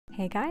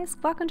Hey guys,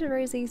 welcome to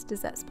Rosie's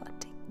Dessert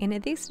Spot. In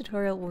this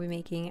tutorial we'll be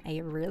making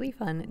a really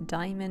fun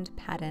diamond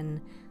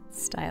pattern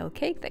style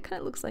cake that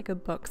kind of looks like a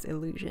box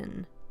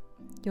illusion.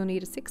 You'll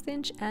need a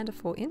 6-inch and a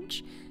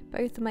 4-inch.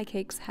 Both of my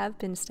cakes have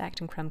been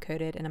stacked and crumb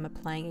coated and I'm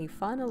applying a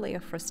final layer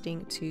of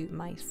frosting to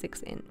my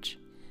 6-inch.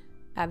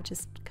 I've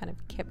just kind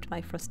of kept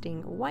my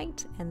frosting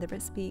white and the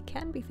recipe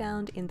can be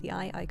found in the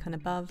eye icon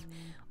above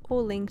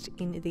or linked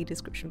in the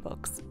description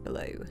box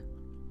below.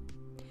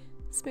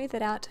 Smooth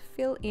it out,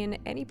 fill in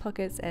any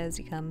pockets as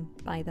you come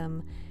by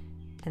them,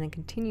 and then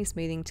continue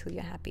smoothing till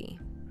you're happy.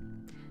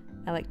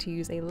 I like to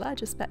use a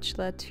larger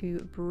spatula to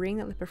bring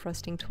the lip of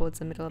frosting towards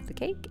the middle of the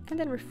cake and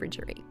then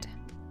refrigerate.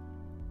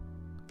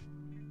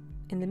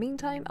 In the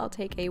meantime, I'll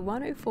take a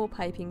 104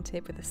 piping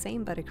tip with the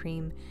same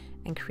buttercream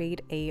and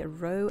create a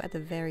row at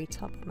the very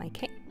top of my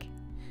cake.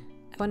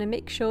 I want to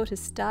make sure to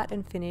start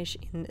and finish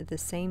in the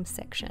same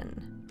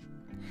section.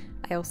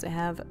 I also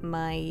have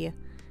my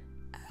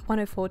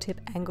 104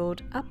 tip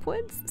angled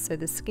upwards, so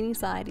the skinny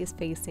side is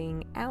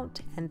facing out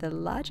and the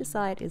larger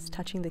side is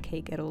touching the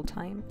cake at all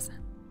times.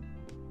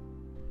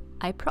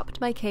 I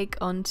propped my cake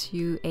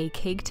onto a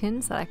cake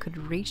tin so that I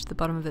could reach the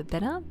bottom of it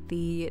better.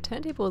 The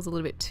turntable is a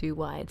little bit too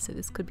wide, so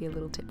this could be a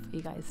little tip for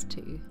you guys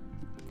too.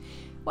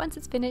 Once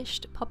it's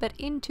finished, pop it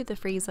into the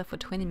freezer for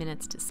 20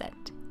 minutes to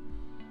set.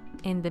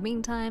 In the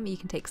meantime, you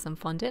can take some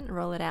fondant and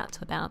roll it out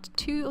to about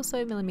 2 or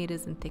so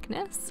millimeters in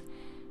thickness.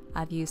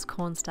 I've used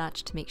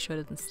cornstarch to make sure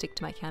it doesn't stick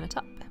to my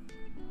countertop.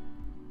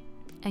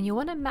 And you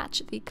want to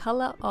match the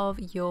color of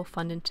your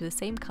fondant to the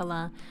same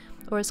color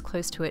or as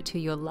close to it to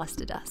your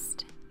luster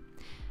dust.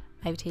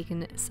 I've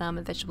taken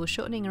some vegetable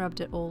shortening and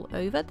rubbed it all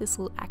over. This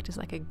will act as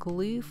like a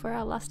glue for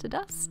our luster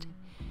dust.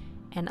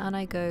 And on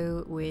I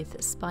go with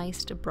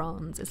spiced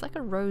bronze. It's like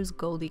a rose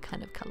goldy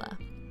kind of color.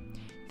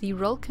 The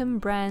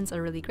Rolcom brands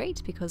are really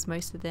great because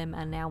most of them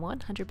are now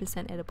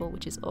 100% edible,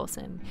 which is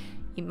awesome.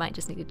 You might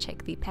just need to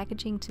check the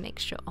packaging to make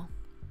sure.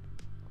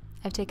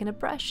 I've taken a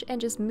brush and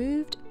just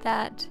moved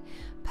that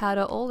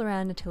powder all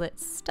around until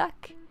it's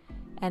stuck.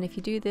 And if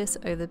you do this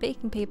over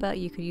baking paper,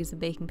 you could use the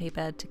baking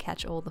paper to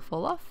catch all the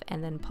fall off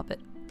and then pop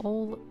it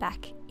all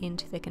back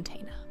into the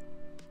container.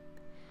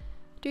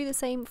 Do the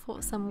same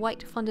for some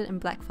white fondant and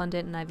black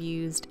fondant, and I've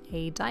used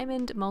a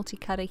diamond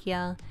multi-cutter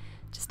here,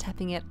 just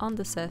tapping it on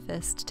the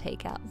surface to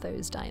take out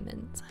those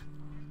diamonds.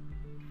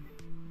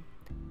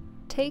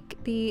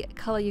 Take the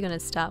color you're going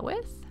to start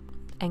with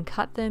and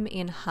cut them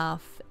in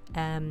half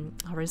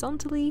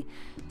horizontally,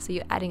 so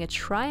you're adding a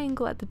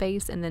triangle at the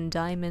base and then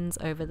diamonds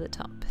over the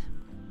top.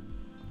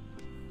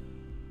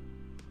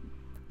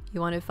 You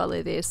want to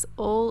follow this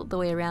all the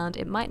way around.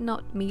 It might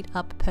not meet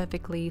up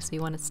perfectly, so you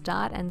want to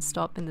start and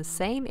stop in the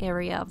same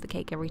area of the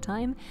cake every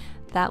time.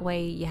 That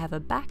way you have a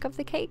back of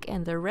the cake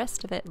and the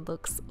rest of it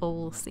looks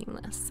all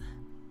seamless.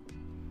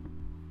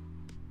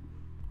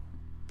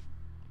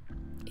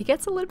 It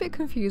gets a little bit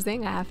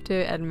confusing, I have to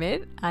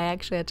admit. I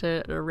actually had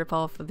to rip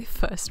off the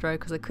first row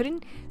because I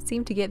couldn't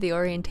seem to get the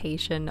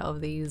orientation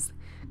of these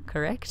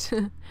correct.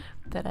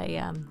 But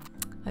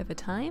over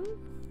time,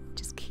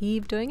 just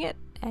keep doing it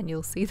and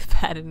you'll see the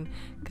pattern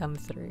come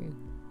through.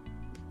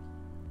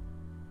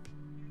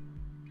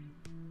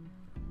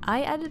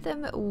 I added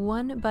them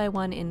one by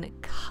one in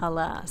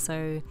color,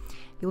 so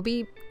you'll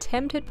be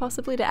tempted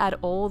possibly to add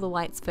all the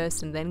whites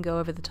first and then go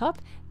over the top.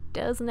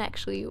 Doesn't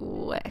actually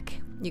work.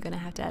 You're gonna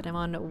have to add them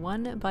on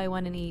one by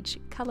one in each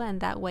color, and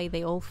that way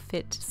they all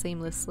fit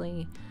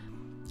seamlessly.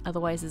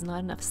 Otherwise there's not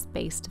enough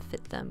space to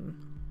fit them,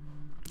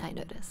 I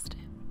noticed.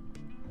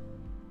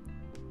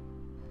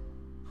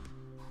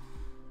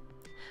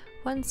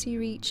 Once you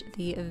reach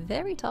the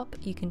very top,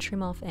 you can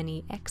trim off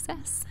any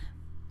excess,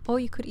 or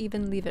you could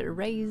even leave it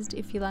raised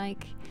if you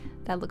like.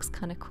 That looks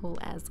kind of cool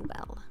as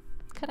well.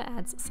 Kind of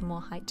adds some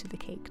more height to the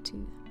cake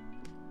too.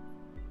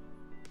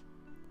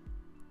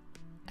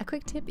 A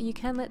quick tip, you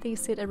can let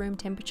these sit at room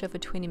temperature for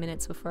 20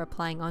 minutes before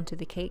applying onto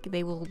the cake.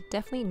 They will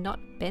definitely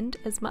not bend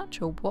as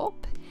much or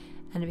warp,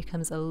 and it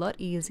becomes a lot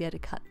easier to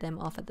cut them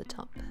off at the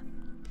top.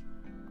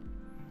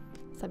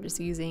 So I'm just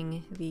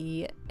using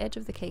the edge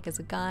of the cake as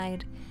a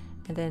guide,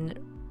 and then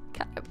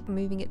kind of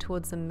moving it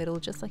towards the middle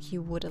just like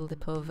you would a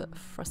lip of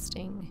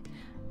frosting.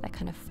 That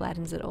kind of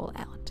flattens it all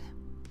out.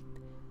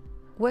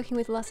 Working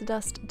with luster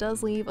dust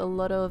does leave a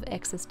lot of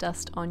excess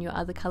dust on your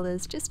other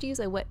colors. Just use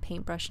a wet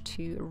paintbrush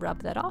to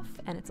rub that off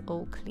and it's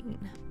all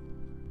clean.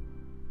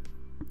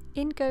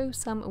 In go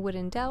some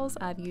wooden dowels.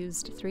 I've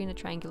used 3 in a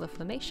triangular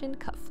formation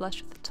cut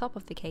flush with the top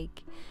of the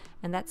cake,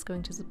 and that's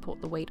going to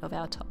support the weight of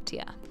our top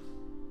tier.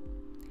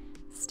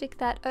 Stick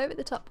that over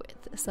the top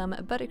with some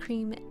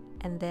buttercream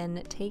and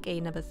then take a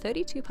number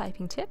 32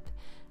 piping tip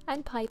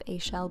and pipe a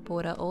shell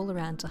border all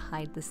around to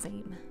hide the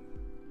seam.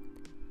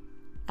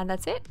 And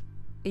that's it.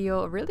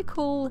 Your really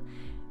cool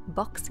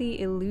boxy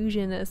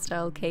illusion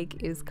style cake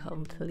is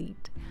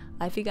complete.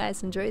 I hope you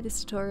guys enjoyed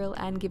this tutorial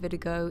and give it a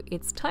go.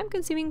 It's time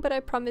consuming, but I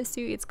promise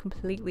you it's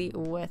completely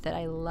worth it.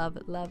 I love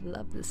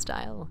this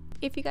style.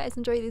 If you guys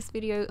enjoy this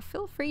video,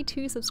 feel free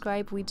to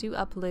subscribe. We do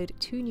upload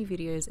 2 new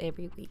videos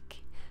every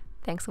week.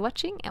 Thanks for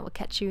watching, and we'll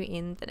catch you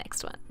in the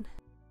next one.